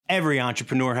Every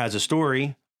entrepreneur has a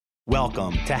story.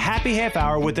 Welcome to Happy Half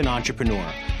Hour with an Entrepreneur,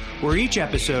 where each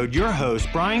episode, your host,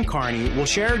 Brian Carney, will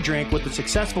share a drink with a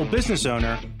successful business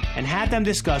owner and have them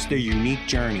discuss their unique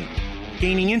journey,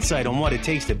 gaining insight on what it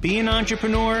takes to be an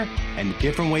entrepreneur and the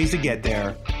different ways to get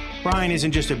there. Brian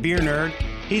isn't just a beer nerd.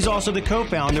 He's also the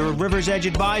co-founder of River's Edge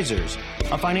Advisors,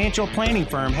 a financial planning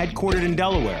firm headquartered in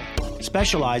Delaware,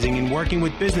 specializing in working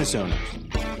with business owners.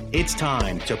 It's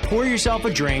time to pour yourself a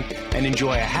drink and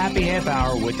enjoy a happy half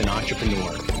hour with an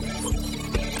entrepreneur.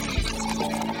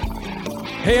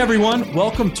 Hey everyone,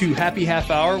 welcome to Happy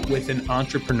Half Hour with an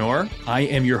Entrepreneur. I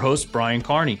am your host, Brian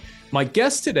Carney. My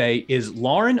guest today is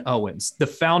Lauren Owens, the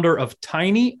founder of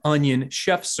Tiny Onion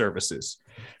Chef Services.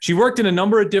 She worked in a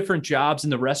number of different jobs in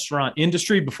the restaurant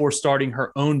industry before starting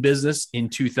her own business in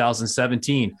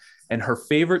 2017. And her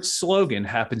favorite slogan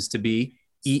happens to be,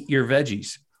 "Eat your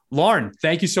veggies." Lauren,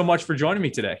 thank you so much for joining me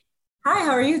today. Hi,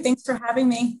 how are you? Thanks for having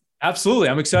me. Absolutely.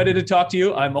 I'm excited to talk to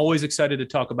you. I'm always excited to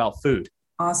talk about food.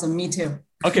 Awesome. Me too.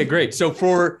 Okay, great. So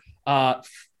for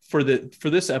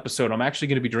this episode, I'm actually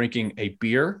going to be drinking a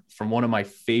beer from one of my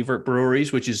favorite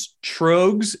breweries, which is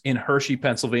Tröegs in Hershey,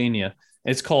 Pennsylvania.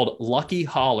 It's called Lucky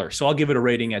Holler. So I'll give it a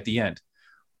rating at the end.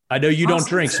 I know you don't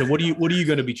drink. So what are you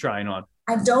going to be trying on?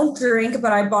 I don't drink,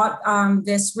 but I bought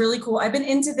this really cool. I've been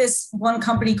into this one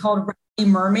company called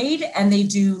Mermaid, and they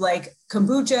do like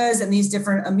kombuchas and these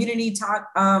different immunity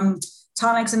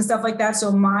tonics and stuff like that.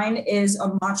 So mine is a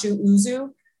matcha uzu,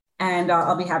 and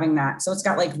I'll be having that. So it's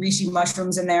got like reishi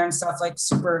mushrooms in there and stuff, like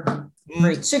super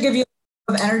great. Should give you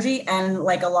a lot of energy and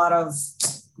like a lot of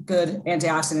good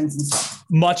antioxidants and stuff.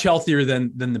 Much healthier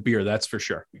than the beer, that's for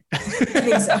sure. I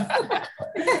think so.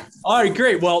 All right,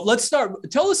 great. Well, let's start.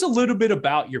 Tell us a little bit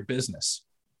about your business.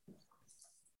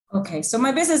 Okay, so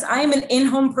my business, I am an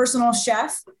in-home personal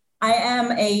chef. I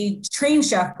am a trained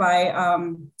chef by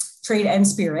trade and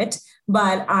spirit,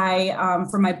 but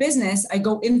for my business, I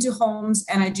go into homes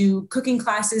and I do cooking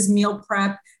classes, meal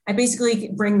prep. I basically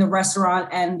bring the restaurant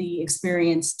and the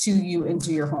experience to you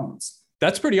into your homes.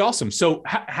 That's pretty awesome. So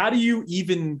how do you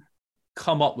even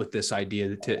come up with this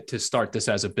idea to start this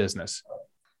as a business?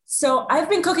 So I've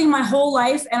been cooking my whole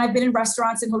life, and I've been in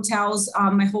restaurants and hotels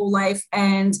my whole life.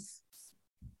 And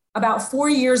about 4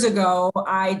 years ago,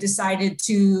 I decided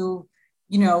to,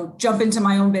 jump into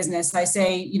my own business. I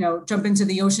say, jump into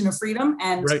the ocean of freedom,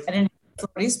 and right. I didn't have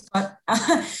authorities, but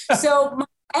so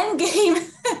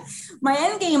my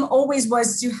end game always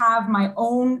was to have my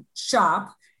own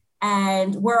shop,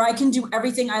 and where I can do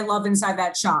everything I love inside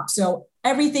that shop. So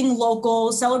everything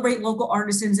local, celebrate local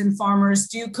artisans and farmers,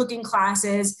 do cooking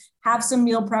classes, have some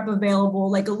meal prep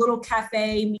available, like a little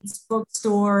cafe meets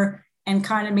bookstore, and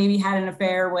kind of maybe had an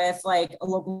affair with like a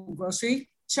local grocery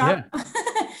shop.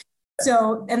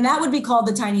 Yeah. And that would be called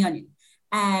the Tiny Onion.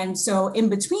 And so in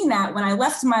between that, when I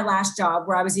left my last job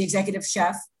where I was the executive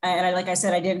chef, and like I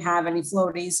said, I didn't have any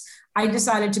floaties, I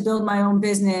decided to build my own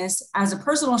business as a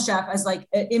personal chef, as like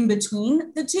in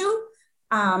between the two,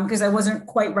 because I wasn't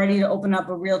quite ready to open up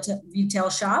a real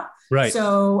retail shop. Right.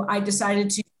 So I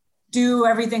decided to do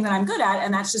everything that I'm good at,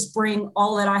 and that's just bring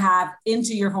all that I have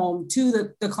into your home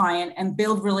to the client and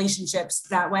build relationships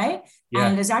that way. Yeah.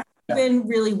 And it's actually been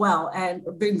really well and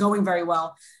been going very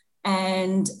well.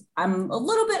 And I'm a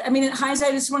little bit, in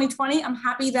hindsight is 2020. I'm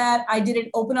happy that I didn't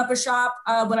open up a shop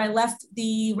when I left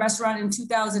the restaurant in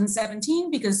 2017,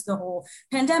 because the whole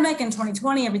pandemic in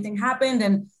 2020, everything happened.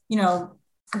 And,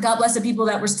 God bless the people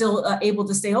that were still able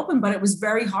to stay open, but it was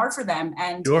very hard for them.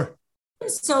 And sure.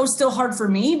 So still hard for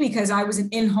me, because I was an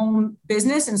in-home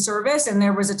business and service. And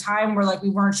there was a time where like,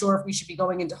 we weren't sure if we should be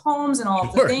going into homes and all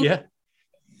of the things. Yeah.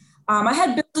 I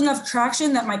had built enough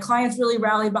traction that my clients really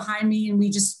rallied behind me, and we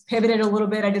just pivoted a little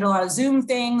bit. I did a lot of Zoom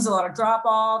things, a lot of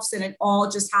drop-offs, and it all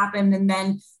just happened. And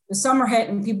then the summer hit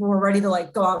and people were ready to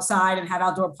like go outside and have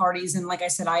outdoor parties. And like I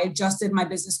said, I adjusted my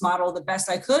business model the best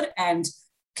I could and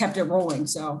kept it rolling.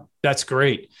 So that's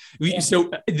great. Yeah.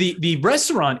 So the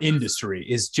restaurant industry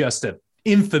is just a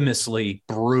infamously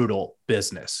brutal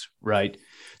business, right?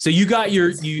 So you got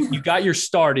your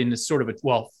start in this sort of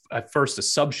at first a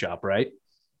sub shop, right?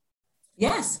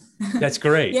 Yes. That's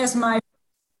great. Yes.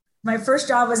 My first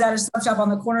job was at a sub shop on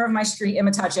the corner of my street in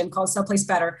Metuchen called Someplace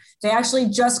Better. They actually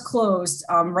just closed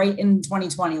right in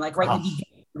 2020, like right in the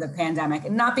beginning of the pandemic,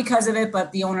 and not because of it,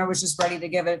 but the owner was just ready to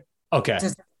give it. Okay.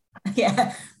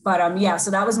 Yeah. But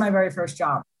so that was my very first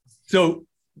job. So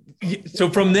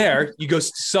from there you go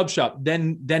sub shop,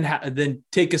 then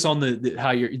take us on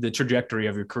the trajectory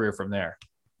of your career from there.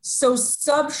 So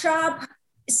sub shop,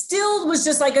 still was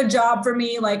just like a job for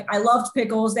me. Like I loved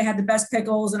pickles. They had the best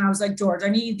pickles. And I was like, George, I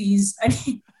need these. I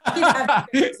need to have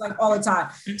pickles like all the time.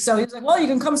 So he was like, well, you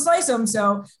can come slice them.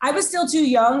 So I was still too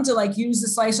young to like use the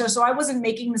slicer. So I wasn't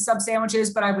making the sub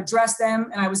sandwiches, but I would dress them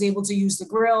and I was able to use the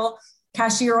grill,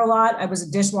 cashier a lot. I was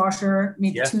a dishwasher,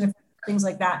 made tuna, things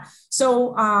like that.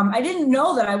 So I didn't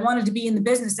know that I wanted to be in the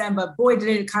business then, but boy, did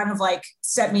it kind of like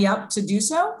set me up to do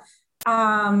so.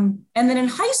 And then in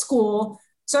high school,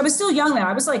 so I was still young then.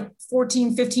 I was like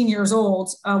 14, 15 years old,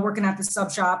 working at the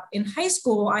sub shop. In high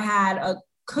school, I had a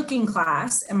cooking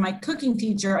class, and my cooking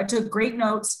teacher, I took great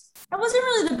notes. I wasn't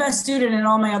really the best student in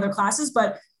all my other classes,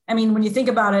 but I mean, when you think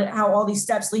about it, how all these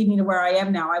steps lead me to where I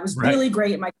am now, I was really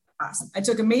great in my class. I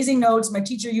took amazing notes. My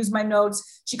teacher used my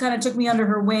notes. She kind of took me under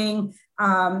her wing.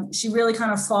 She really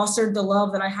kind of fostered the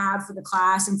love that I had for the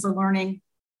class and for learning.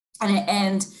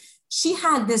 And she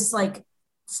had this like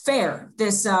fair,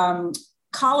 this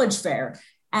college fair.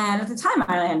 And at the time,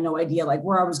 I had no idea like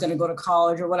where I was going to go to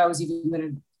college or what I was even going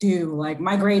to do. Like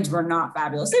my grades were not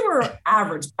fabulous. They were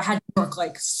average. I had to work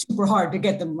like super hard to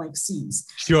get them like C's.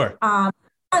 Sure.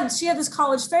 And she had this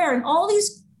college fair and all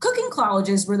these cooking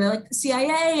colleges were there, like the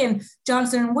CIA and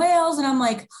Johnson and Wales. And I'm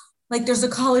like there's a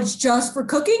college just for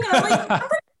cooking. And I'm like,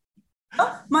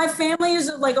 my family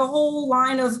is like a whole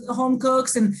line of home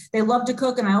cooks and they love to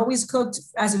cook. And I always cooked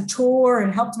as a chore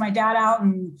and helped my dad out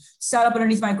and sat up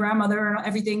underneath my grandmother and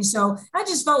everything. So I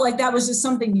just felt like that was just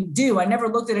something you do. I never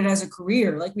looked at it as a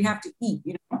career. Like we have to eat,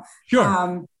 you know?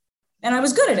 Sure. And I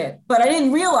was good at it, but I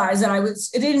didn't realize that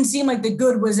it didn't seem like the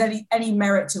good was any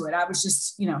merit to it. I was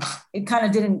just, you know, it kind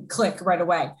of didn't click right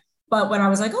away. But when I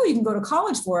was like, oh, you can go to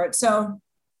college for it. So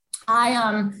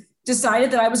I, decided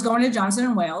that I was going to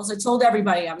Johnson & Wales. I told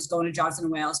everybody I was going to Johnson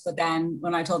 & Wales, but then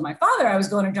when I told my father I was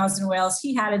going to Johnson & Wales,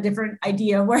 he had a different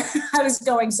idea where I was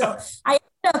going. So I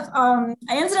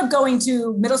ended up going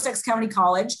to Middlesex County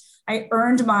College. I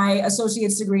earned my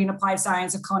associate's degree in applied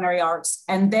science of culinary arts.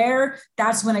 And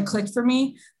that's when it clicked for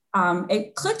me.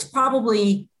 It clicked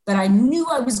probably that I knew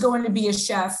I was going to be a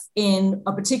chef in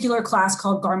a particular class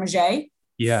called Garde Manger.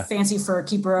 Yeah. Fancy for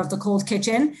keeper of the cold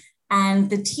kitchen. And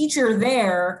the teacher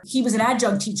there, he was an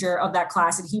adjunct teacher of that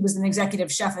class, and he was an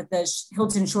executive chef at the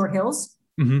Hilton Short Hills.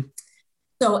 Mm-hmm.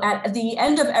 So at the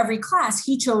end of every class,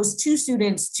 he chose 2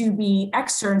 students to be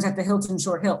externs at the Hilton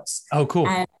Short Hills. Oh, cool.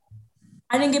 And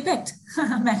I didn't get picked.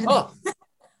 Oh.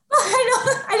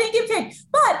 I didn't get picked,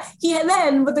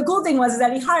 but the cool thing was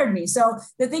that he hired me. So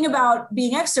the thing about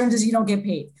being externs is you don't get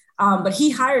paid. But he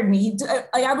hired me.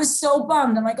 I was so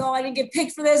bummed. I'm like, oh, I didn't get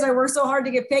picked for this. I worked so hard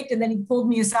to get picked. And then he pulled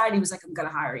me aside. He was like, I'm going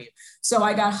to hire you. So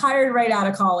I got hired right out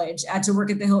of college to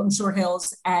work at the Hilton Short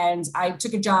Hills. And I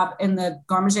took a job in the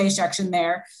Garde Manger section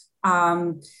there.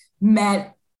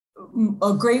 Met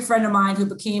a great friend of mine who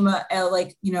became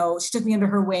she took me under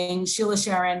her wing, Sheila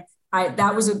Sharon.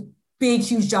 That was a big,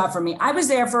 huge job for me. I was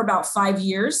there for about 5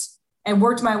 years. And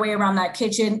worked my way around that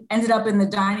kitchen, ended up in the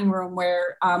dining room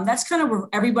where that's kind of where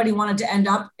everybody wanted to end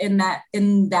up in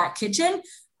that kitchen.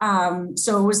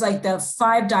 So it was like the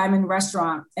Five Diamond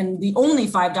restaurant and the only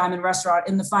Five Diamond restaurant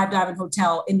in the Five Diamond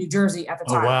Hotel in New Jersey at the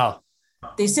time. Oh, wow.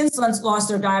 They since lost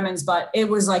their diamonds, but it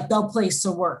was like the place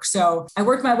to work. So I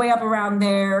worked my way up around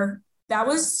there. That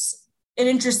was an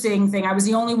interesting thing. I was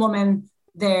the only woman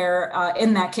there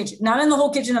in that kitchen, not in the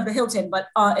whole kitchen of the Hilton, but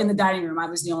in the dining room. I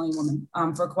was the only woman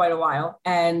for quite a while,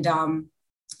 and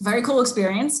very cool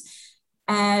experience.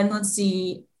 And let's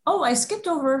see. Oh, I skipped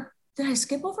over. Did I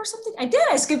skip over something? I did.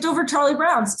 I skipped over Charlie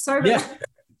Brown's. Sorry about that.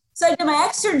 So I did my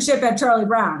externship at Charlie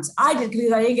Brown's. I did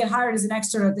because I didn't get hired as an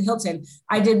extern at the Hilton.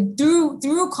 I did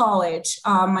through college,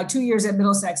 my 2 years at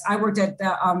Middlesex, I worked at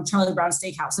the Charlie Brown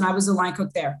Steakhouse, and I was the line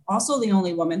cook there. Also the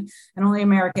only woman and only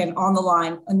American on the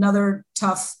line. Another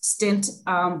tough stint,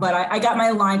 but I got my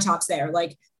line chops there.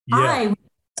 I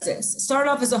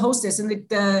started off as a hostess, and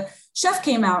the chef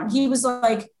came out, and he was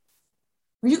like,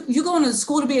 you going to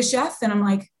school to be a chef? And I'm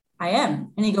like, I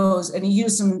am. And he goes, and he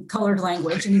used some colored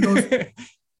language, and he goes,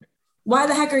 why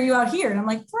the heck are you out here? And I'm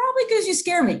like, probably because you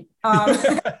scare me.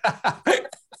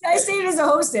 I stayed as a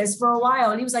hostess for a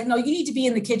while, and he was like, no, you need to be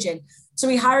in the kitchen. So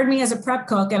he hired me as a prep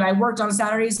cook, and I worked on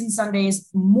Saturdays and Sundays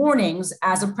mornings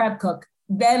as a prep cook,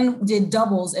 then did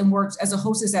doubles and worked as a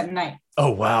hostess at night.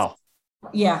 Oh, wow.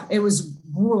 Yeah, it was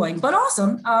grueling, but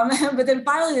awesome. But then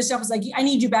finally the chef was like, I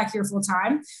need you back here full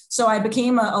time. So I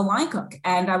became a line cook,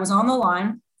 and I was on the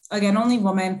line. Again, only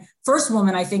woman, first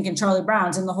woman, I think, in Charlie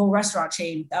Brown's in the whole restaurant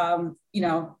chain.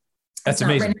 That's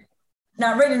amazing.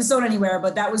 Not written in stone anywhere,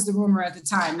 but that was the rumor at the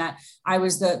time that I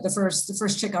was the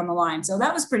first chick on the line. So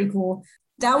that was pretty cool.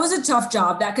 That was a tough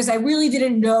job because I really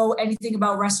didn't know anything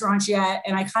about restaurants yet.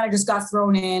 And I kind of just got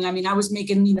thrown in. I mean, I was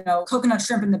making, coconut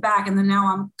shrimp in the back, and then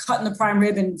now I'm cutting the prime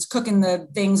rib and cooking the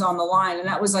things on the line. And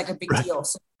that was like a big deal.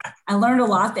 So I learned a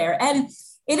lot there. And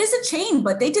it is a chain,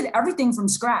 but they did everything from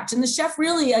scratch. And the chef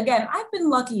really, again, I've been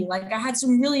lucky. Like I had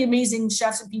some really amazing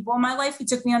chefs and people in my life. He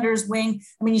took me under his wing.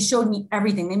 I mean, he showed me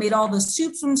everything. They made all the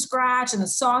soups from scratch and the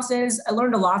sauces. I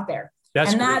learned a lot there.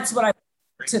 That's what I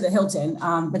to the Hilton,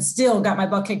 but still got my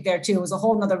butt kicked there too. It was a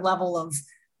whole nother level of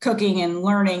cooking and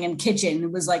learning and kitchen.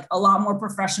 It was like a lot more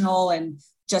professional and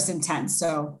just intense.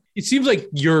 So it seems like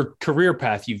your career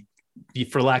path, you,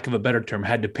 for lack of a better term,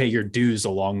 had to pay your dues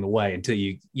along the way until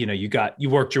you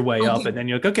worked your way up, and then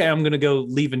you're like, okay, I'm going to go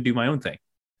leave and do my own thing.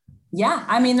 Yeah.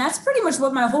 I mean, that's pretty much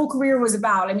what my whole career was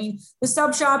about. I mean, the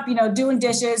sub shop, doing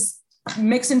dishes,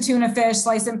 mixing tuna fish,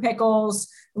 slicing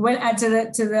pickles, went to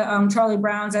the Charlie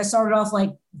Brown's. I started off like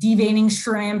deveining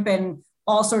shrimp and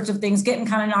all sorts of things, getting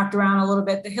kind of knocked around a little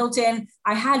bit. The Hilton,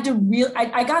 I had to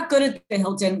I got good at the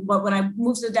Hilton, but when I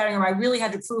moved to the dining room, I really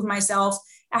had to prove myself.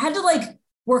 I had to like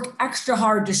work extra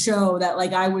hard to show that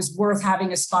like I was worth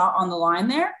having a spot on the line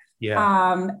there.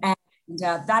 Yeah.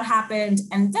 That happened.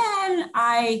 And then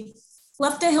I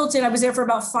left the Hilton. I was there for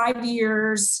about 5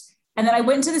 years. And then I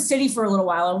went into the city for a little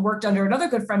while and worked under another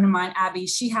good friend of mine, Abby.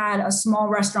 She had a small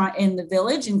restaurant in the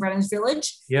village, in Greenwich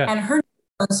Village. Yeah. And her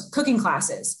was cooking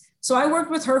classes. So I worked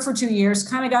with her for 2 years,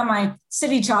 kind of got my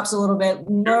city chops a little bit,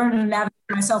 learned to navigate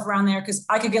myself around there because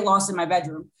I could get lost in my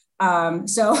bedroom. She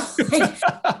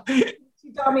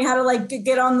taught me how to like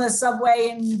get on the subway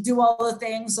and do all the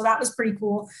things. So that was pretty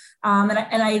cool. And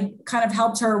I kind of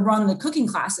helped her run the cooking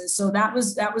classes. So that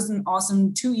was an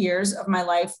awesome 2 years of my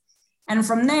life. And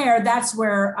from there, that's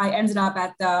where I ended up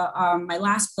at my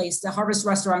last place, the Harvest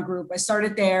Restaurant Group. I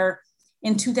started there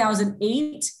in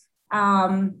 2008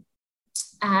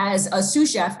 as a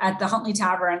sous chef at the Huntley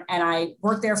Tavern. And I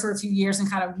worked there for a few years and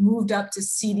kind of moved up to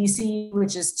CDC,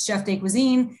 which is Chef de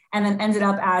Cuisine, and then ended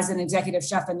up as an executive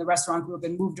chef in the restaurant group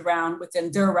and moved around within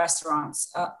their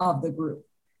restaurants of the group.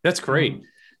 That's great.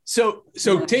 So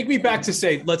take me back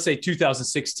to let's say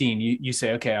 2016, you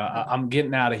say, okay, I'm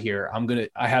getting out of here.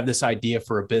 I have this idea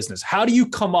for a business. How do you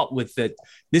come up with that?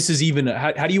 This is even,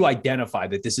 how do you identify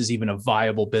that this is even a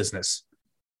viable business?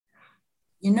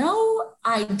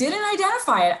 I didn't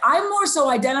identify it. I more so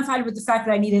identified with the fact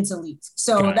that I needed to leave.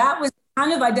 So that was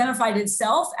kind of identified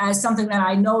itself as something that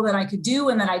I know that I could do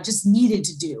and that I just needed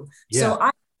to do. Yeah. So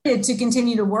I needed to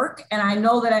continue to work. And I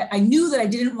know that I knew that I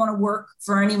didn't want to work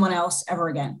for anyone else ever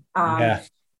again. And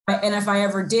if I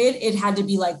ever did, it had to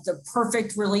be like the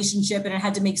perfect relationship and it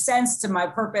had to make sense to my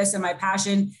purpose and my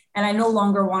passion. And I no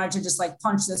longer wanted to just like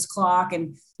punch this clock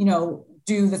and,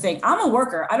 do the thing. I'm a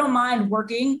worker. I don't mind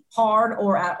working hard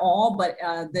or at all, but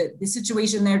the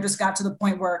situation there just got to the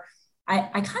point where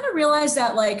I kind of realized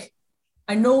that like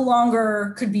I no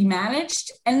longer could be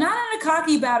managed, and not in a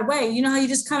cocky bad way. You know how you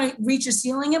just kind of reach a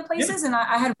ceiling in places, and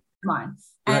I had mine,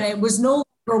 and it was no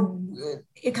longer.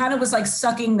 It kind of was like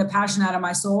sucking the passion out of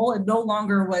my soul. It no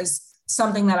longer was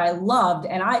something that I loved,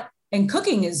 and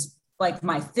cooking is like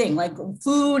my thing, like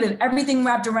food and everything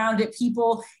wrapped around it.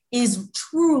 People is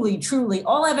truly, truly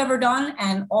all I've ever done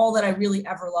and all that I really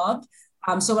ever loved.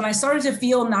 So when I started to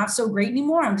feel not so great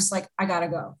anymore, I'm just like, I gotta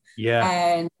go. Yeah.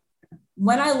 And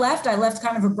when I left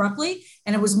kind of abruptly,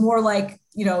 and it was more like,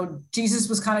 Jesus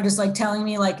was kind of just like telling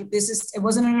me like, it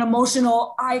wasn't an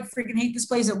emotional, I freaking hate this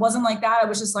place. It wasn't like that. I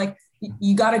was just like,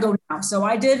 you gotta go now. So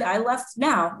I left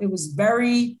now. It was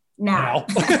very now.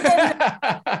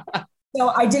 So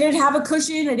I didn't have a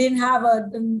cushion. I didn't have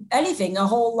anything, a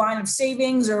whole line of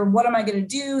savings or what am I going to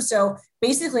do? So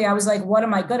basically I was like, what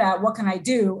am I good at? What can I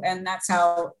do? And that's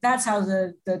how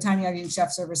the Tiny Onion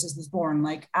Chef Services was born,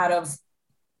 like out of,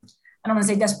 I don't want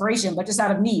to say desperation, but just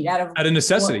out of need, out of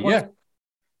necessity.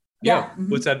 Yeah.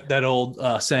 Mm-hmm. What's that old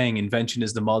saying? Invention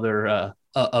is the mother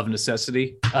of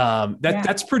necessity.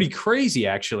 That's pretty crazy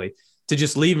actually, to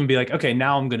just leave and be like, okay,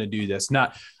 now I'm going to do this.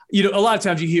 Not, a lot of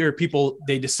times you hear people,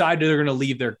 they decide they're going to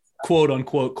leave their quote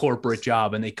unquote corporate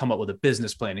job and they come up with a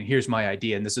business plan. And here's my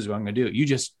idea. And this is what I'm going to do. You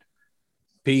just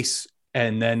peace.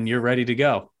 And then you're ready to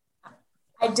go.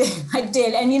 I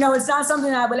did. And, it's not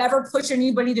something that I would ever push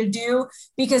anybody to do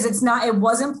because it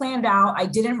wasn't planned out. I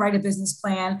didn't write a business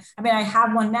plan. I mean, I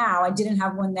have one now. I didn't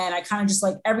have one then. I kind of just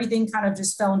like everything kind of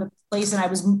just fell into place and I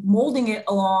was molding it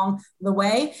along the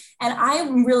way. And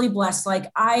I'm really blessed.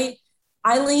 Like I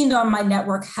leaned on my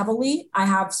network heavily. I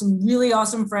have some really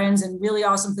awesome friends and really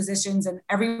awesome positions, and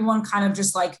everyone kind of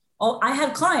just like, I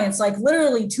had clients like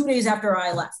literally 2 days after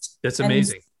I left. That's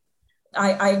amazing.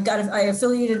 I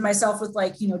affiliated myself with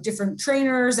like, different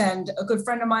trainers, and a good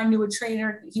friend of mine knew a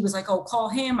trainer. He was like, oh, call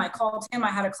him. I called him. I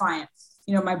had a client.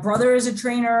 My brother is a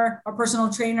trainer, a personal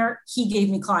trainer. He gave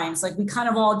me clients. Like we kind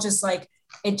of all just like,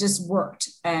 it just worked.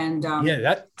 And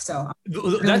so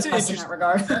really that's in that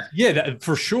regard. Yeah,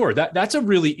 for sure. That's a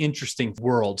really interesting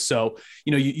world. So,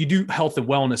 you do health and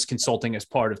wellness consulting as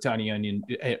part of Tiny Onion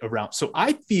around. So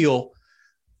I feel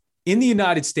in the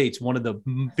United States, one of the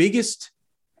biggest,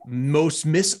 most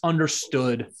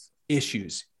misunderstood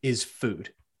issues is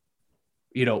food.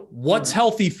 What's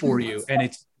healthy for you? And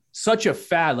it's such a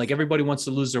fad. Like everybody wants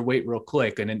to lose their weight real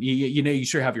quick. And then, you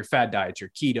sure have your fad diets, your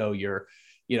keto, your,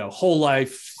 whole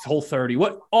life,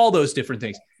 Whole30, all those different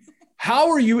things.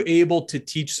 How are you able to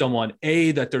teach someone,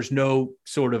 that there's no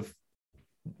sort of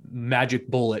magic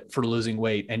bullet for losing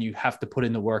weight and you have to put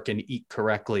in the work and eat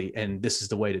correctly, and this is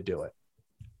the way to do it?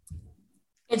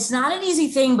 It's not an easy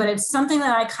thing, but it's something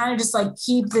that I kind of just like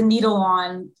keep the needle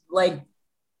on, like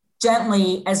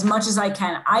gently as much as I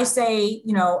can. I say,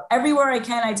 everywhere I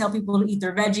can, I tell people to eat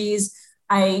their veggies.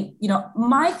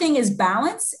 My thing is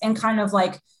balance, and kind of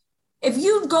like, if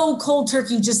you go cold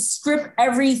turkey, just strip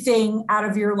everything out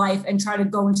of your life and try to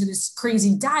go into this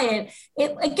crazy diet,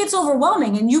 it gets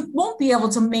overwhelming and you won't be able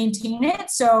to maintain it.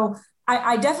 So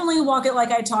I definitely walk it like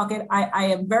I talk it. I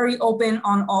am very open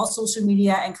on all social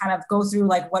media and kind of go through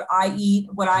like what I eat,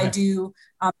 what I do,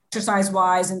 exercise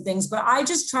wise and things, but I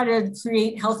just try to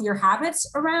create healthier habits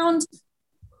around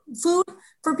food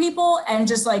for people, and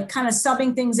just like kind of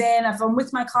subbing things in. If I'm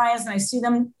with my clients and I see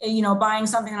them, buying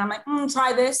something and I'm like,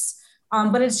 try this.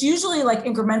 But it's usually like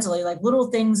incrementally, like little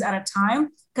things at a time.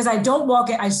 Cause I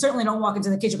certainly don't walk into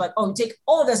the kitchen like, oh, you take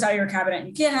all of this out of your cabinet and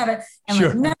you can't have it. And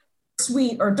like never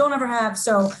sweet or don't ever have.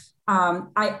 So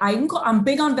I'm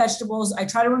big on vegetables. I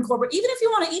try to incorporate, even if you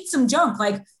want to eat some junk,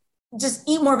 like just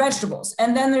eat more vegetables.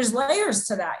 And then there's layers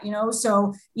to that,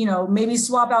 so, maybe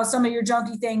swap out some of your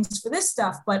junky things for this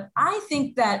stuff. But I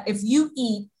think that if you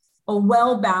eat a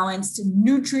well-balanced,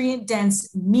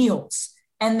 nutrient-dense meals,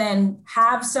 and then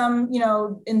have some,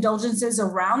 indulgences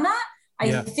around that,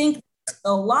 I think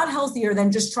a lot healthier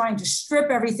than just trying to strip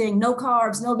everything, no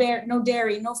carbs, no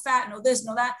dairy, no fat, no this,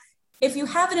 no that. If you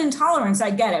have an intolerance, I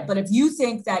get it. But if you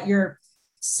think that your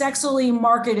sexually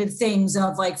marketed things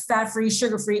of like fat-free,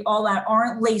 sugar-free, all that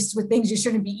aren't laced with things you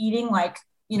shouldn't be eating, like,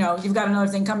 you've got another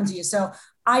thing coming to you. So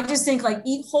I just think like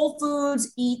eat whole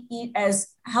foods, eat as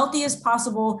healthy as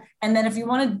possible. And then if you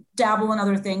want to dabble in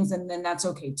other things, then that's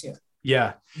okay too.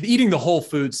 Yeah. Eating the whole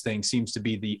foods thing seems to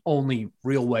be the only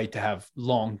real way to have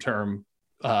long-term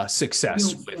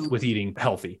success with eating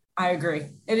healthy. I agree.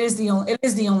 It is the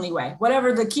only way.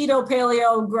 Whatever the keto,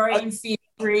 paleo,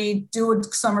 grain-free, do a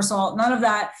somersault, none of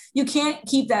that, you can't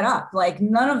keep that up. Like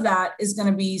none of that is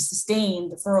going to be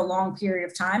sustained for a long period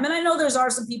of time. And I know are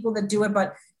some people that do it,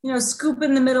 but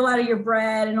scooping the middle out of your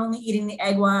bread and only eating the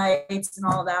egg whites and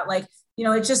all of that, like,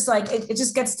 it's just like, it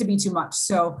just gets to be too much.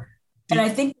 So, and I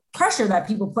think pressure that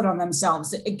people put on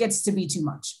themselves, it gets to be too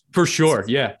much. For sure.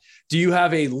 Yeah. Do you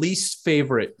have a least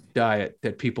favorite diet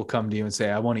that people come to you and say,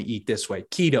 I want to eat this way?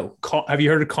 Keto. Have you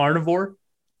heard of carnivore?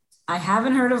 I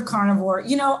haven't heard of carnivore. I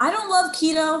don't love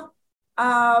keto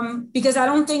because I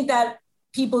don't think that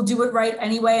people do it right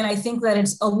anyway. And I think that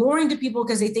it's alluring to people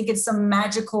because they think it's some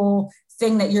magical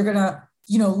thing that you're going to,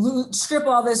 strip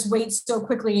all this weight so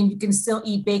quickly and you can still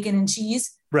eat bacon and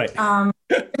cheese. Right.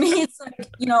 It's like,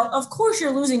 of course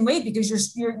you're losing weight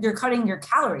because you're cutting your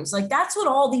calories. Like that's what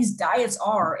all these diets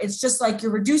are. It's just like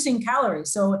you're reducing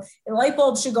calories. So a light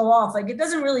bulb should go off. Like it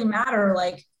doesn't really matter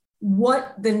like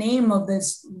what the name of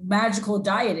this magical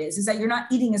diet is that you're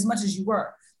not eating as much as you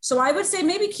were. So I would say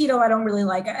maybe keto, I don't really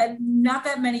like. Not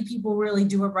that many people really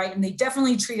do it right. And they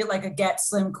definitely treat it like a get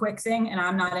slim quick thing. And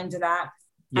I'm not into that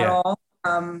at all.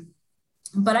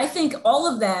 But I think all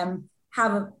of them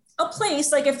have a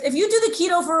place. Like if you do the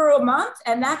keto for a month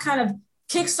and that kind of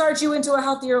kickstarts you into a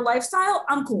healthier lifestyle,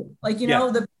 I'm cool. Like, I know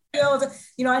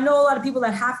a lot of people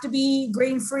that have to be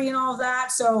grain-free and all of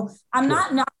that. So I'm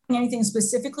not knocking anything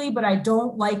specifically, but I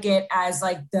don't like it as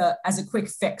as a quick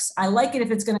fix. I like it if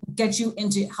it's going to get you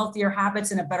into healthier habits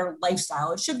and a better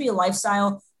lifestyle. It should be a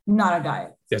lifestyle, not a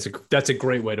diet. That's a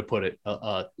great way to put it.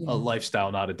 A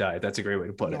lifestyle, not a diet. That's a great way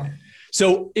to put it.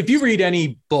 So if you read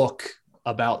any book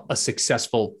about a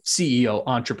successful CEO,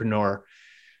 entrepreneur,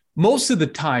 most of the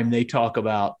time they talk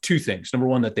about two things. Number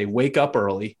one, that they wake up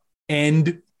early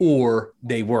or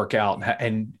they work out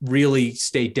and really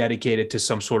stay dedicated to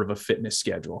some sort of a fitness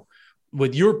schedule.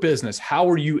 With your business, how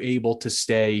are you able to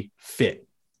stay fit?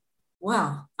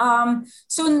 Wow. I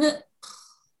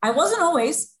wasn't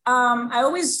always. I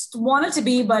always wanted to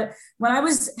be, but when I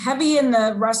was heavy in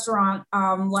the restaurant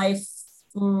life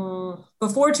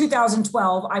before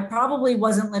 2012, I probably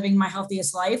wasn't living my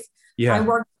healthiest life. Yeah. I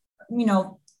worked,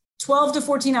 12 to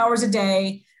 14 hours a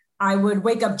day. I would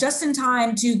wake up just in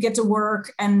time to get to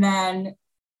work and then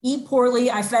eat poorly.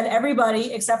 I fed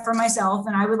everybody except for myself.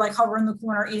 And I would like hover in the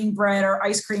corner eating bread or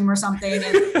ice cream or something,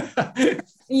 and,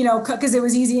 because it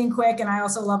was easy and quick. And I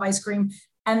also love ice cream.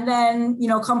 And then,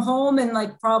 come home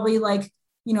and probably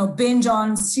binge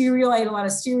on cereal. I ate a lot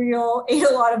of cereal, ate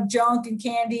a lot of junk and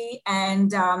candy,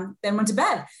 and then went to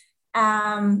bed.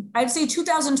 I'd say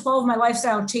 2012, my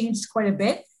lifestyle changed quite a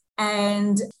bit.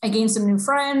 And I gained some new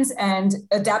friends and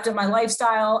adapted my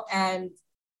lifestyle. And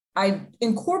I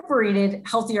incorporated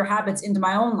healthier habits into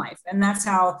my own life. And that's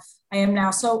how I am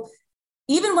now. So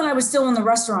even when I was still in the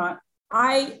restaurant,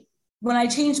 when I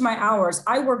changed my hours,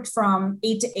 I worked from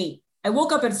 8 to 8. I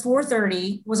woke up at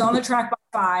 4:30, was on the track by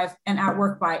 5, and at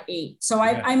work by 8. So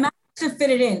I managed to fit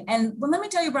it in. And let me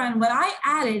tell you, Brian, when I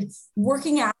added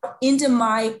working out into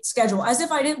my schedule, as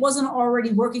if I wasn't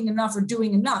already working enough or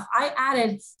doing enough, I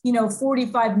added,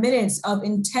 45 minutes of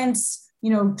intense,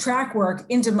 track work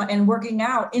and working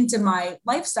out into my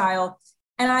lifestyle.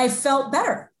 And I felt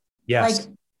better. Yes.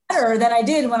 Better than I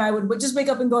did when I would just wake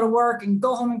up and go to work and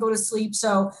go home and go to sleep.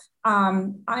 So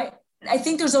I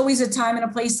think there's always a time and a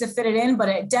place to fit it in, but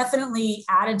it definitely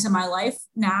added to my life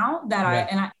now that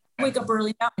I wake up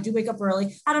early now. I do wake up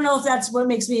early. I don't know if that's what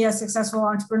makes me a successful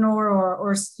entrepreneur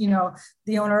or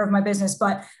the owner of my business,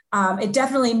 but it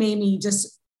definitely made me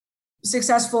just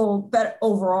successful, but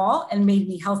overall, and made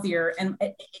me healthier. And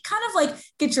it kind of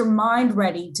get your mind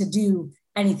ready to do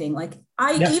anything.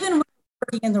 Even when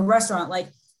working in the restaurant,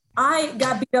 I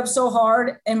got beat up so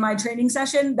hard in my training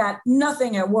session that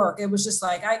nothing at work, it was just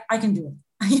I can do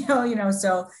it,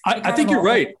 so. I think you're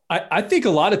right. I think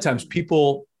a lot of times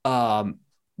people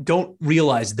don't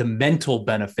realize the mental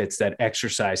benefits that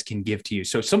exercise can give to you.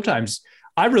 So sometimes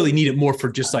I really need it more for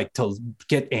just to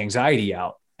get anxiety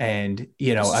out. And,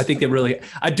 I think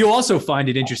I do also find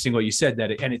it interesting what you said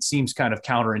and it seems kind of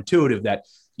counterintuitive that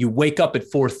you wake up at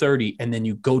 4:30 and then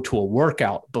you go to a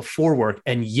workout before work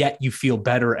and yet you feel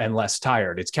better and less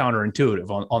tired. It's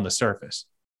counterintuitive on the surface.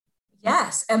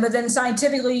 Yes. But then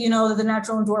scientifically, the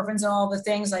natural endorphins and all the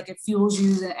things it fuels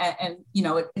you and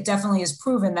it definitely is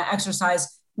proven that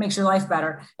exercise makes your life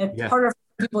better. It's harder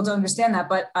for people to understand that,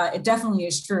 but it definitely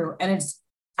is true. And it's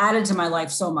added to my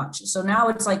life so much. So now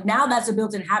it's now that's a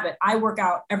built-in habit. I work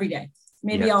out every day.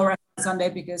 Maybe I'll rest on Sunday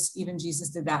because even Jesus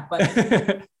did that, but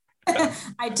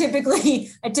I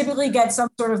typically get some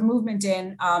sort of movement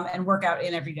in and workout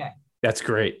in every day. That's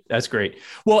great. That's great.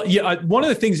 Well, one of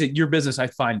the things that your business I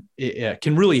find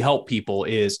can really help people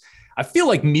is I feel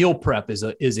like meal prep is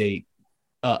a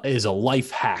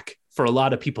life hack for a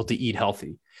lot of people to eat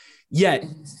healthy. Yet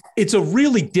it's a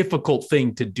really difficult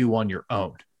thing to do on your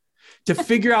own, to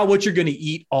figure out what you're going to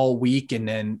eat all week. And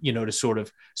then,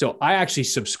 so I actually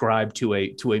subscribe to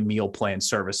a meal plan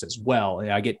service as well.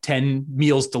 I get 10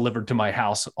 meals delivered to my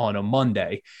house on a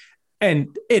Monday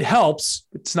and it helps.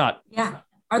 It's not. Yeah.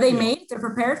 Are they made? They're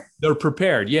prepared? They're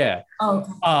prepared. Yeah. Oh,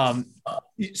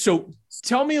 okay. So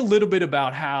tell me a little bit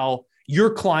about how your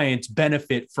clients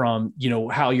benefit from,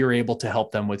 how you're able to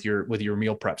help them with your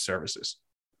meal prep services.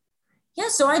 Yeah,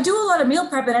 so I do a lot of meal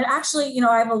prep, and actually,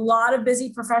 I have a lot of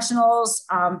busy professionals,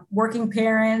 working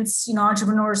parents,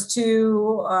 entrepreneurs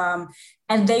too,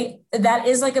 and that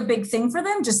is a big thing for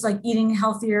them, just eating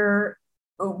healthier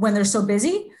when they're so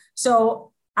busy.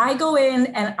 So I go in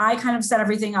and I kind of set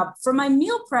everything up for my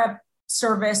meal prep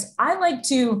service. I like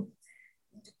to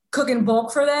cook in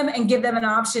bulk for them and give them an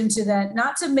option to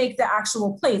not to make the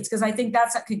actual plates, because I think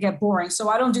that could get boring. So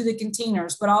I don't do the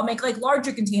containers, but I'll make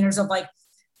larger containers of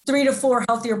 3 to 4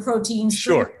 healthier proteins,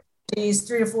 sure, 3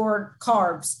 to 4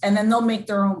 carbs, and then they'll make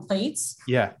their own plates.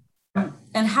 Yeah.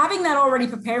 And having that already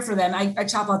prepared for them, I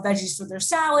chop up veggies for their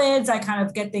salads. I kind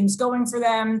of get things going for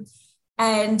them.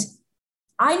 And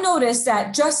I noticed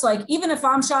that just even if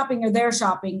I'm shopping or they're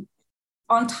shopping,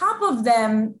 on top of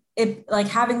them,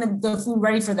 having the food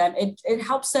ready for them, it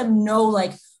helps them know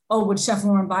oh, would Chef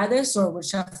Lauren buy this, or would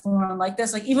Chef Lauren like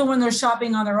this? Even when they're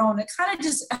shopping on their own, it kind of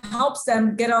just helps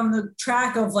them get on the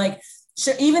track of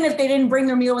even if they didn't bring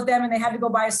their meal with them and they had to go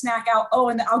buy a snack out,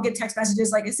 and I'll get text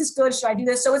messages is this good? Should I do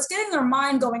this? So it's getting their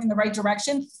mind going in the right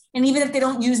direction. And even if they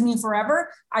don't use me forever,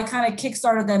 I kind of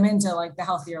kickstarted them into the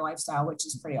healthier lifestyle, which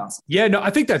is pretty awesome. Yeah, no,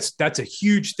 I think that's a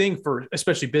huge thing for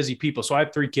especially busy people. So I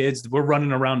have 3 kids. We're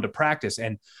running around to practice.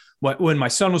 And when my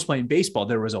son was playing baseball,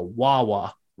 there was a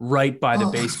Wawa right by the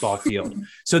baseball field.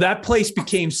 So that place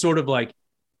became sort of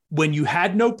when you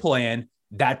had no plan,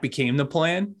 that became the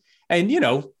plan. And,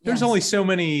 there's Yes. only so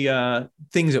many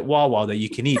things at Wawa that you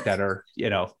can eat that are,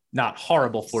 not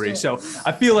horrible for you. So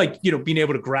I feel like, being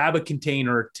able to grab a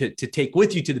container to take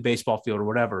with you to the baseball field or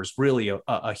whatever is really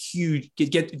a huge,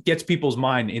 gets people's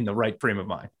mind in the right frame of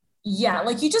mind. Yeah.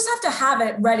 Like you just have to have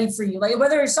it ready for you. Like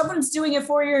whether someone's doing it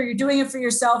for you or you're doing it for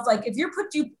yourself, like if you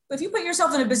put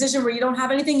yourself in a position where you don't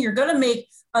have anything, you're going to make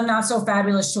a not so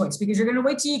fabulous choice because you're going to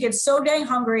wait till you get so dang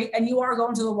hungry and you are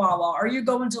going to the Wawa or you're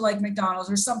going to like McDonald's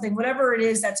or something, whatever it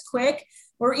is that's quick.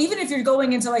 Or even if you're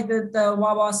going into like the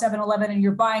Wawa 7-Eleven and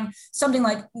you're buying something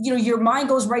like, your mind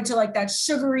goes right to like that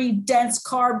sugary, dense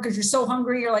carb because you're so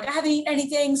hungry. You're like, I haven't eaten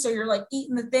anything. So you're like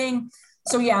eating the thing.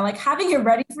 So yeah, like having it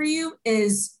ready for you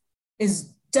is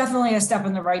definitely a step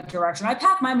in the right direction. I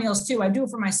pack my meals too. I do it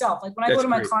for myself. Like when I go to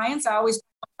my clients, I always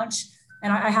pack lunch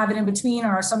and I have it in between,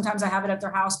 or sometimes I have it at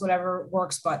their house, whatever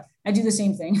works, but I do the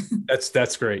same thing.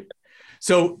 That's great.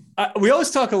 So we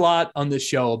always talk a lot on this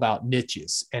show about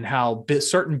niches and how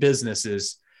certain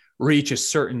businesses reach a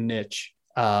certain niche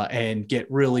and get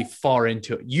really far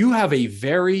into it. You have a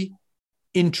very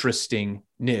interesting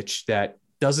niche that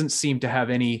doesn't seem to have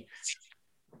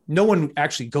no one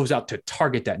actually goes out to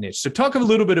target that niche. So talk a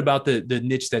little bit about the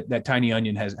niche that Tiny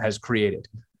Onion has created.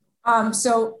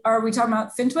 So are we talking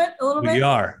about FinTwit a little bit? We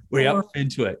are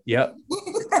FinTwit. Yep.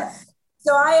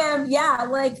 So I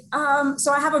am,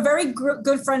 so I have a very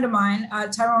good friend of mine,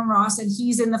 Tyrone Ross, and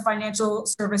he's in the financial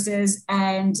services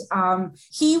and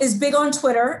he is big on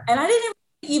Twitter. And I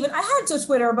had to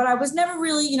Twitter, but I was never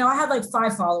really, I had like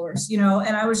 5 followers,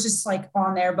 and I was just like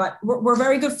on there, but we're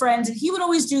very good friends. And he would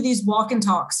always do these walk and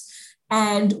talks.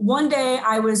 And one day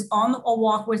I was on a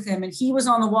walk with him and he was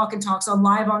on the walk and talks on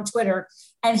live on Twitter.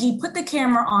 And he put the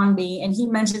camera on me and he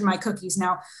mentioned my cookies.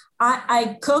 Now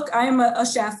I cook, I am a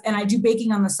chef and I do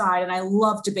baking on the side and I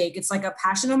love to bake. It's like a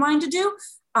passion of mine to do.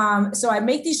 So I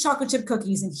make these chocolate chip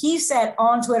cookies and he said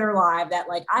on Twitter live that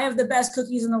like, I have the best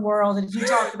cookies in the world. And he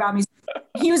talked about me.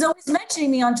 He was always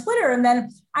mentioning me on Twitter. And then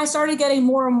I started getting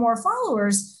more and more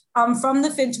followers from the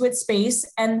FinTwit space.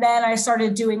 And then I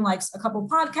started doing like a couple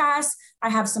podcasts. I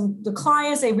have the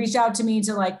clients, they reached out to me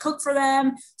to like cook for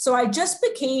them. So I just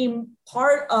became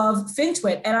part of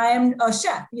FinTwit and I am a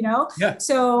chef, Yeah.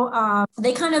 So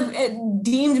they kind of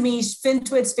deemed me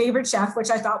FinTwit's favorite chef, which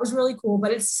I thought was really cool,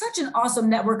 but it's such an awesome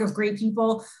network of great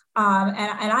people.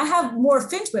 And I have more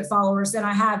FinTwit followers than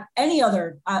I have any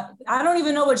other. I don't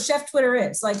even know what Chef Twitter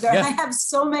is. Like I have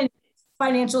so many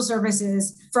financial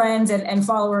services friends and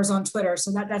followers on Twitter.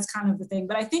 So that's kind of the thing.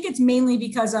 But I think it's mainly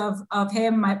because of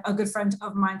him, a good friend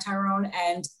of mine, Tyrone,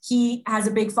 and he has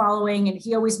a big following and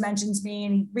he always mentions me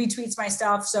and he retweets my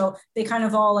stuff. So they kind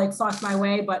of all like flocked my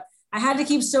way, but I had to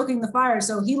keep stoking the fire.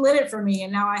 So he lit it for me.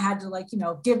 And now I had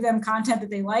to give them content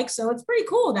that they like. So it's pretty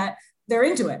cool that they're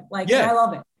into it. I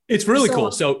love it. It's really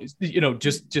cool. So,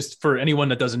 just for anyone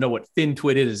that doesn't know what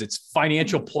FinTwit is, it's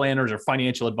financial planners or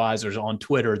financial advisors on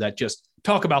Twitter that just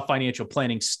talk about financial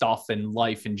planning stuff and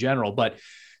life in general. But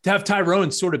to have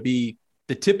Tyrone sort of be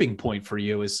the tipping point for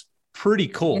you is pretty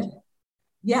cool.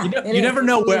 Yeah. You never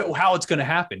know how it's going to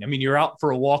happen. I mean, you're out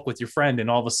for a walk with your friend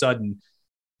and all of a sudden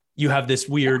you have this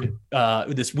weird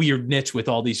niche with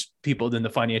all these people in the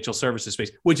financial services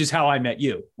space, which is how I met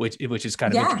you, which is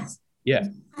kind of interesting. Yeah.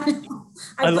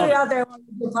 I put it out there on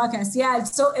the podcast. Yeah.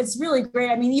 It's really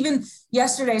great. I mean, even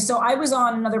yesterday, so I was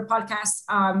on another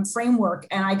podcast framework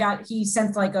and he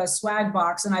sent like a swag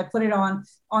box and I put it on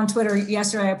Twitter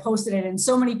yesterday. I posted it and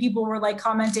so many people were like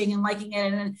commenting and liking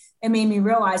it. And it made me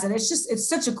realize that it's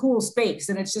such a cool space.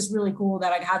 And it's just really cool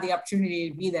that I had the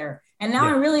opportunity to be there. And now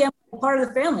I really am part of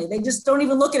the family. They just don't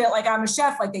even look at it like I'm a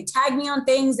chef. Like they tag me on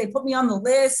things, they put me on the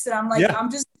list and I'm like,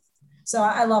 so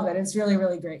I love it. It's really,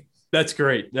 really great. That's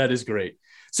great. That is great.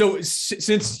 So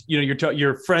since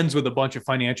you're friends with a bunch of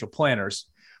financial planners,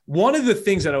 one of the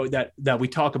things that we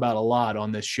talk about a lot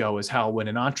on this show is how when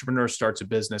an entrepreneur starts a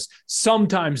business,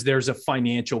 sometimes there's a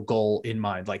financial goal in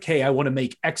mind, like, hey, I want to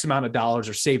make X amount of dollars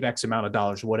or save X amount of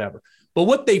dollars or whatever. But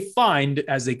what they find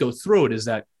as they go through it is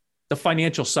that the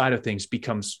financial side of things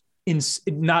becomes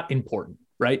not important,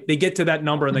 right? They get to that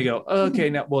number and they go, okay,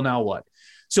 now what?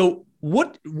 So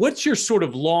what's your sort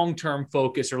of long-term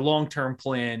focus or long-term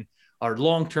plan or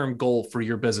long-term goal for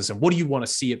your business? And what do you want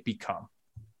to see it become?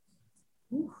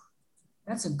 Ooh,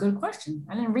 that's a good question.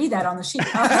 I didn't read that on the sheet.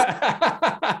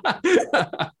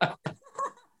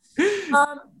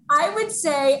 I would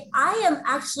say I am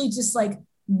actually just like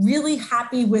really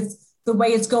happy with the way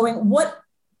it's going. What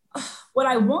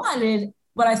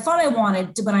I thought I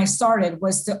wanted when I started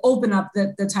was to open up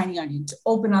the Tiny Onion, to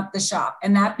open up the shop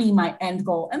and that be my end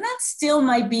goal. And that still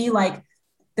might be like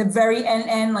the very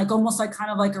end, like almost like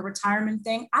kind of like a retirement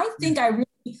thing. I think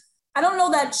I don't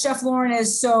know that Chef Lauren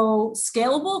is so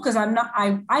scalable because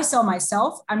I sell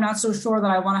myself. I'm not so sure that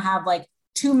I want to have like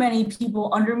too many people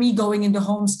under me going into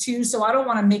homes too. So I don't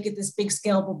want to make it this big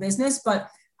scalable business, but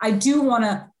I do want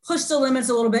to push the limits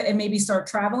a little bit and maybe start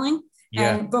traveling.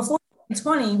 Yeah. And before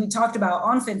 2020, we talked about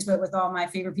on FinTwit with all my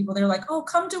favorite people. They're like, oh,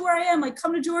 come to where I am, like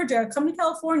come to Georgia, come to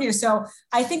California. So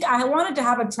I think I wanted to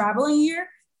have a traveling year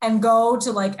and go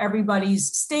to like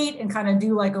everybody's state and kind of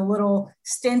do like a little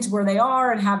stint where they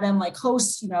are and have them like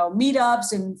host,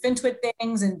 meetups and FinTwit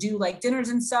things and do like dinners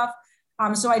and stuff.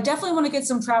 So I definitely want to get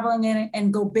some traveling in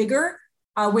and go bigger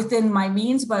within my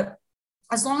means. But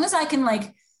as long as I can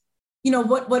like,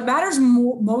 what matters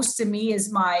most to me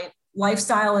is my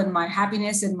lifestyle and my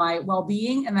happiness and my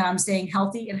well-being, and that I'm staying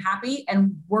healthy and happy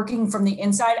and working from the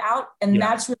inside out. And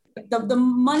that's really the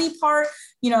money part,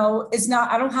 is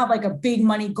not, I don't have like a big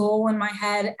money goal in my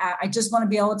head. I just want to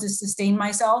be able to sustain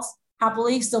myself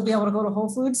happily, still be able to go to Whole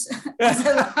Foods.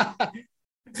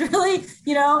 Really,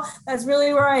 that's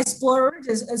really where I splurge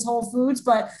is Whole Foods.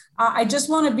 But I just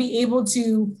want to be able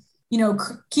to,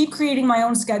 keep creating my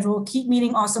own schedule, keep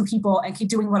meeting awesome people and keep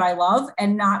doing what I love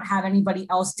and not have anybody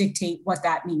else dictate what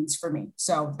that means for me.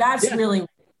 So that's really what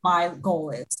my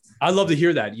goal is. I love to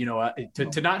hear that,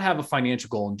 to not have a financial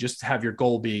goal and just have your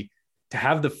goal be to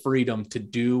have the freedom to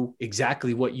do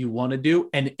exactly what you want to do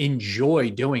and enjoy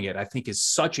doing it. I think is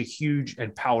such a huge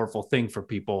and powerful thing for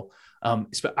people.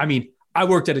 I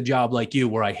worked at a job like you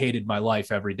where I hated my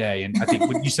life every day. And I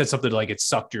think when you said something like it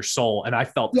sucked your soul. And I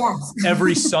felt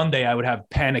every Sunday I would have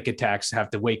panic attacks, have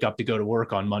to wake up to go to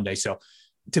work on Monday. So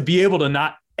to be able to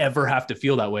not ever have to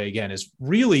feel that way again is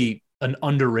really an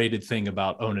underrated thing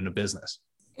about owning a business.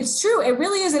 It's true. It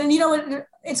really is. And,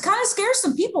 it's kind of scares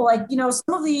some people, like,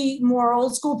 some of the more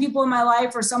old school people in my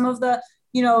life or some of the,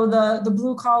 the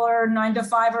blue collar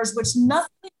 9-to-5ers, which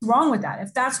nothing's wrong with that.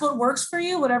 If that's what works for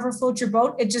you, whatever floats your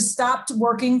boat, it just stopped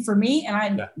working for me. And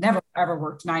I never, ever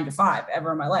worked 9-to-5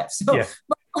 ever in my life. So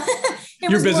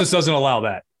your business doesn't allow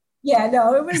that. Yeah,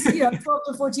 no, it was, 12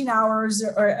 to 14 hours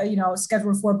or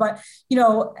scheduled for, but,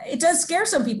 it does scare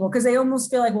some people because they almost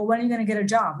feel like, well, when are you going to get a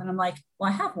job? And I'm like, well,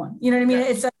 I have one, you know what I mean?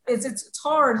 It's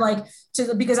hard, like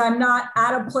because I'm not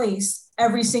at a place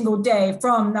every single day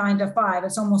from 9 to 5.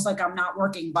 It's almost like I'm not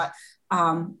working, but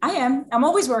I'm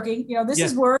always working, this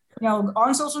is work,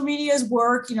 on social media is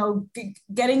work,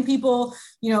 getting people,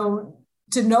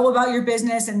 to know about your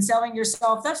business and selling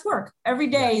yourself. That's work every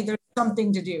day. There's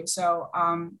something to do. So,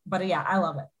 but yeah, I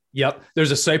love it. Yep.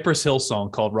 There's a Cypress Hill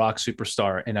song called Rock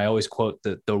Superstar. And I always quote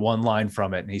the one line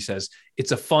from it. And he says,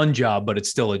 it's a fun job, but it's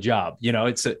still a job.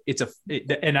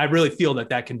 And I really feel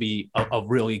that can be a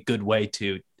really good way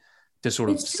to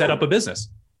sort of set up a business.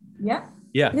 Yeah.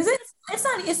 Yeah. Because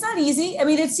it's not easy. I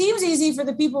mean, it seems easy for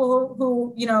the people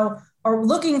who are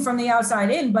looking from the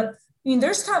outside in, but I mean,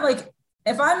 there's kind of like,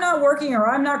 if I'm not working or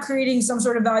I'm not creating some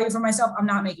sort of value for myself, I'm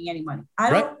not making any money. I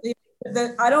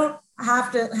don't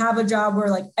have to have a job where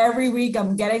like every week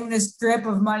I'm getting this drip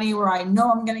of money where I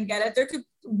know I'm going to get it.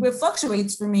 It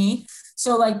fluctuates for me.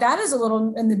 So like that is a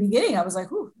little in the beginning. I was like,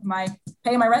 am I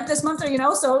paying my rent this month?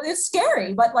 Or, so it's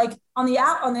scary, but like on the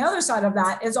other side of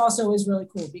that is also is really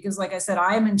cool because like I said,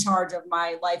 I am in charge of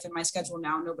my life and my schedule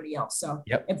now, nobody else. So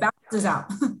it balances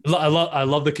out. I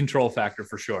love the control factor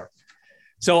for sure.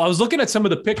 So I was looking at some of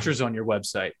the pictures on your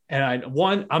website and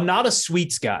I'm not a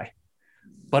sweets guy,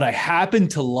 but I happen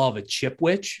to love a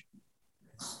Chipwich.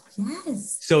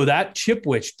 Yes. So that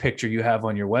Chipwich picture you have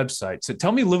on your website. So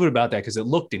tell me a little bit about that because it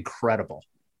looked incredible.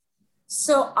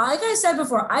 So like I said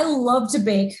before, I love to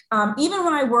bake. Even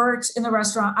when I worked in the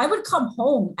restaurant, I would come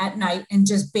home at night and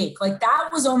just bake. Like that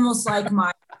was almost like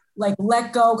my like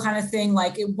let go kind of thing.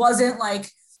 Like it wasn't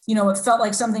like, it felt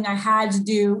like something I had to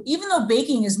do, even though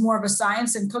baking is more of a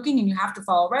science than cooking and you have to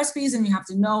follow recipes and you have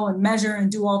to know and measure and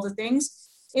do all the things.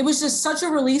 It was just such a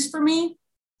release for me.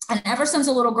 And ever since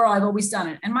a little girl, I've always done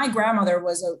it. And my grandmother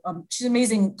was she's an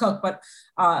amazing cook, but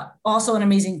also an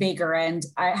amazing baker. And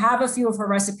I have a few of her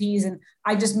recipes and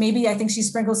I think she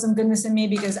sprinkles some goodness in me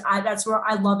because that's where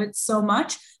I love it so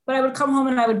much. But I would come home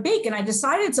and I would bake and I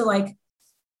decided to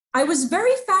I was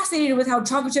very fascinated with how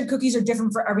chocolate chip cookies are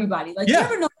different for everybody. You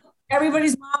ever know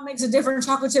everybody's mom makes a different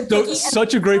chocolate chip cookie?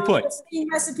 Such a great point. The same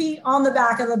recipe on the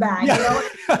back of the bag.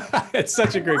 Yeah. It's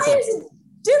such a great point. Why is it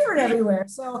different everywhere?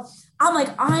 So I'm like,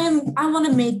 I want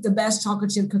to make the best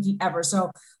chocolate chip cookie ever.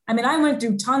 So, I mean, I went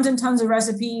through tons and tons of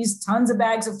recipes, tons of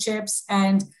bags of chips,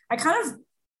 and I kind of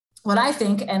what I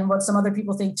think and what some other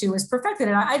people think too is perfected.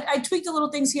 And I tweaked the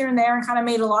little things here and there and kind of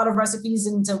made a lot of recipes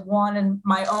into one and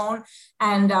my own.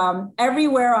 And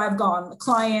everywhere I've gone,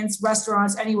 clients,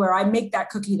 restaurants, anywhere, I make that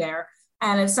cookie there.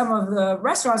 And at some of the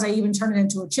restaurants, I even turn it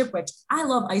into a chipwich. I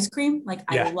love ice cream.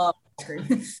 I love ice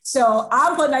cream. So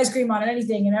I'm putting ice cream on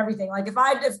anything and everything. Like if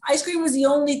ice cream was the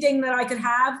only thing that I could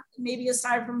have, maybe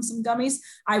aside from some gummies,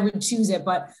 I would choose it.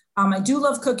 But I do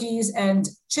love cookies, and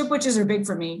chipwiches are big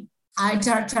for me. I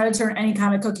try to turn any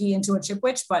kind of cookie into a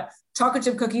chipwich, but chocolate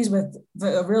chip cookies with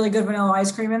a really good vanilla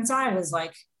ice cream inside is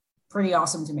like pretty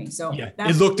awesome to me. So yeah,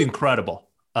 it looked incredible.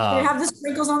 Did it have the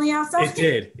sprinkles on the outside? It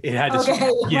did. It had it looked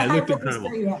incredible.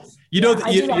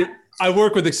 Yeah. I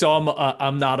work with, so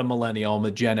I'm not a millennial, I'm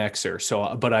a Gen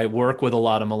Xer. But I work with a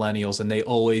lot of millennials, and they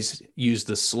always use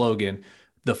the slogan,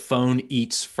 "The phone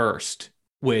eats first,"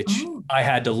 which I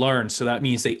had to learn. So that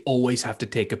means they always have to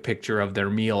take a picture of their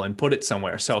meal and put it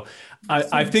somewhere. So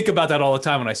I think about that all the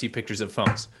time when I see pictures of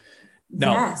phones.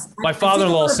 No, yes. My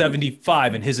father-in-law is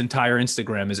 75, and his entire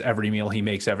Instagram is every meal he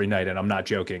makes every night. And I'm not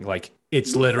joking. Like,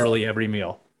 it's literally every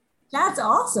meal. That's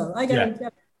awesome.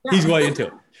 He's way into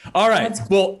it. All right.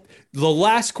 Well, the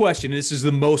last question, this is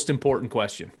the most important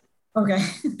question. Okay.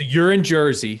 You're in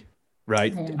Jersey,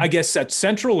 right? I guess that's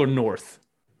central or north?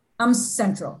 I'm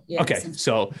central. Yeah, okay. Central.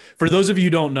 So for those of you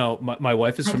who don't know, my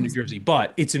wife is from New Jersey,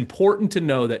 but it's important to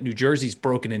know that New Jersey's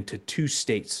broken into two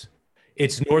states.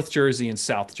 It's North Jersey and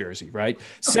South Jersey, right? Okay.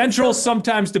 Central,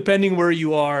 sometimes depending where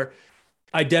you are,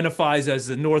 identifies as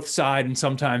the north side, and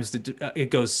sometimes it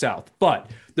goes south.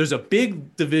 But there's a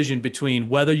big division between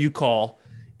whether you call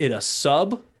it a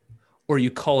sub or you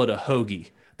call it a hoagie.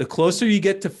 The closer you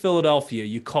get to Philadelphia,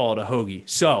 you call it a hoagie.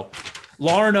 So,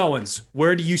 Lauren Owens,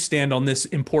 where do you stand on this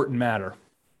important matter?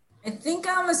 I think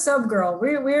I'm a sub girl.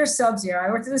 We're subs here.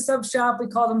 I worked at a sub shop. We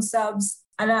call them subs.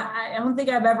 And I don't think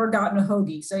I've ever gotten a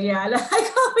hoagie. So yeah, we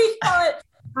call it.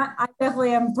 I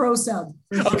definitely am pro sub.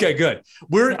 Sure. Okay, good.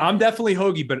 I'm definitely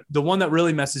hoagie, but the one that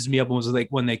really messes me up was like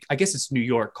when I guess it's New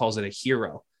York, calls it a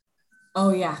hero.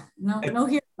 Oh yeah, no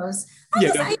heroes.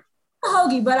 I a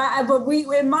hoagie, but we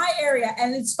in my area,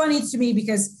 and it's funny to me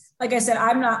because, like I said,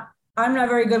 I'm not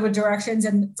very good with directions,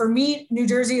 and for me, New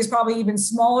Jersey is probably even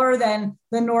smaller than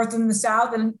the North and the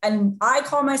South, and I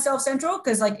call myself Central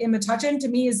because like in Metuchen to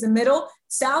me is the middle.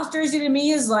 South Jersey to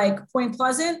me is like Point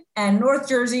Pleasant, and North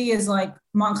Jersey is like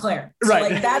Montclair. So right.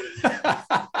 Like that,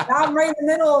 I'm right in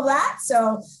the middle of that.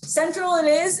 So Central it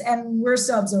is, and we're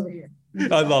subs over here.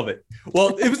 I love it.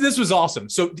 Well, this was awesome.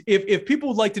 So if people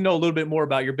would like to know a little bit more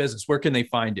about your business, where can they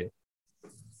find you?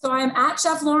 So I'm at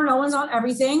Chef Lauren Owens on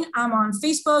everything. I'm on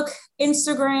Facebook,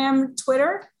 Instagram,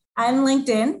 Twitter, and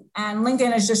LinkedIn. And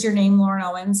LinkedIn is just your name, Lauren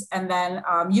Owens. And then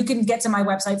you can get to my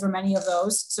website for many of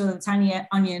those. So the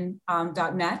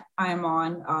tinyonion.net. I am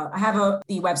on, I have the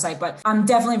website, but I'm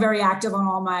definitely very active on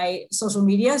all my social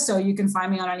media. So you can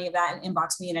find me on any of that and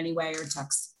inbox me in any way or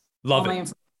text. Love all it. My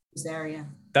information is there, yeah.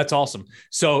 That's awesome.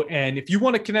 So, and if you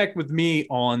want to connect with me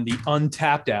on the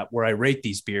Untapped app where I rate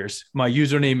these beers, my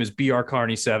username is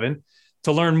brcarney7.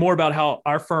 To learn more about how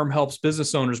our firm helps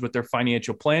business owners with their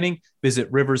financial planning, visit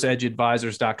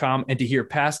riversedgeadvisors.com. And to hear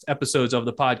past episodes of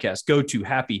the podcast, go to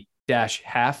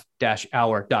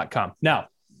happy-half-hour.com. Now,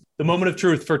 the moment of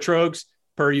truth for Trogs,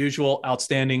 per usual,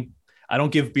 outstanding. I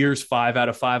don't give beers 5 out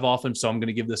of 5 often, so I'm going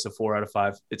to give this a 4 out of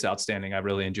 5. It's outstanding. I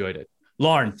really enjoyed it.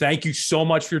 Lauren, thank you so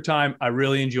much for your time. I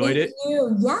really enjoyed it. Thank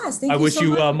you. Yes. Thank you. I wish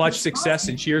you much success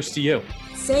and cheers to you.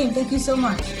 Same. Thank you so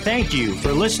much. Thank you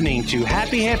for listening to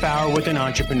Happy Half Hour with an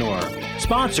Entrepreneur,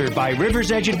 sponsored by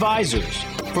Rivers Edge Advisors.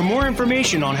 For more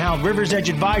information on how Rivers Edge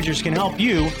Advisors can help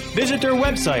you, visit their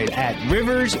website at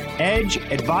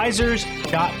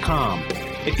riversedgeadvisors.com.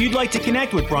 If you'd like to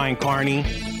connect with Brian Carney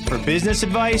for business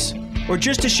advice or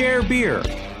just to share a beer,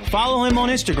 follow him on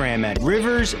Instagram at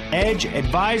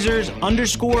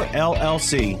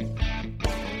riversedgeadvisors_LLC.